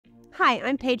Hi,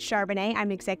 I'm Paige Charbonnet. I'm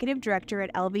Executive Director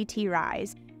at LVT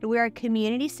Rise, and we're a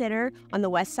community center on the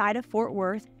west side of Fort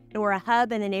Worth, and we're a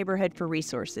hub in the neighborhood for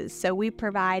resources. So we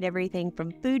provide everything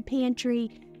from food pantry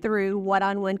through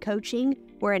one-on-one coaching,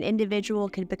 where an individual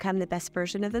can become the best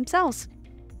version of themselves.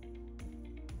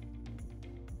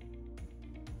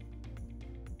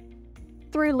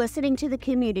 Through listening to the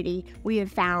community, we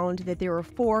have found that there were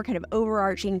four kind of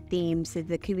overarching themes that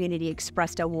the community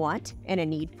expressed a want and a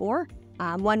need for.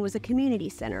 One was a community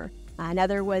center.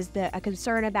 Another was a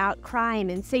concern about crime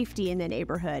and safety in the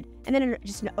neighborhood. And then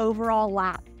just an overall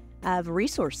lack of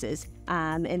resources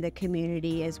in the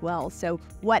community as well. So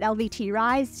what LVT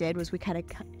Rise did was we kind of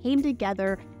came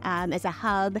together as a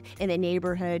hub in the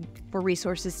neighborhood for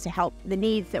resources to help the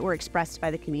needs that were expressed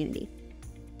by the community.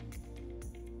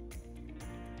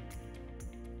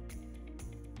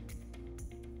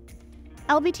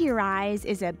 LVT Rise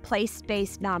is a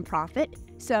place-based nonprofit,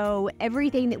 so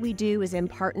everything that we do is in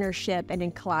partnership and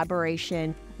in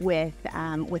collaboration with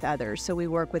others. So we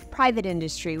work with private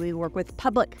industry, we work with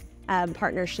public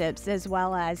partnerships, as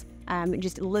well as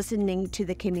just listening to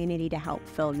the community to help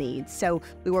fill needs. So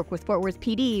we work with Fort Worth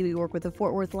PD, we work with the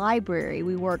Fort Worth Library,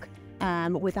 we work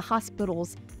with the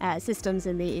hospitals systems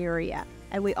in the area.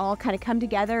 And we all kind of come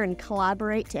together and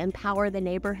collaborate to empower the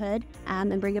neighborhood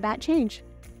and bring about change.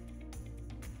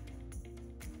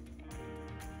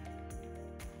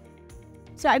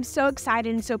 So I'm so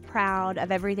excited and so proud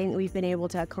of everything that we've been able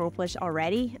to accomplish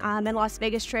already. In Las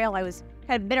Vegas Trail, I was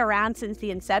kind of been around since the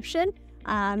inception.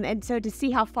 And so to see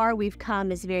how far we've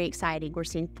come is very exciting. We're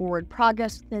seeing forward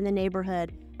progress in the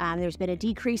neighborhood. There's been a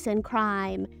decrease in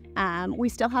crime. We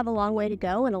still have a long way to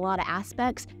go in a lot of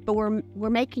aspects, but we're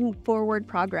making forward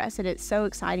progress, and it's so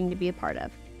exciting to be a part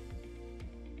of.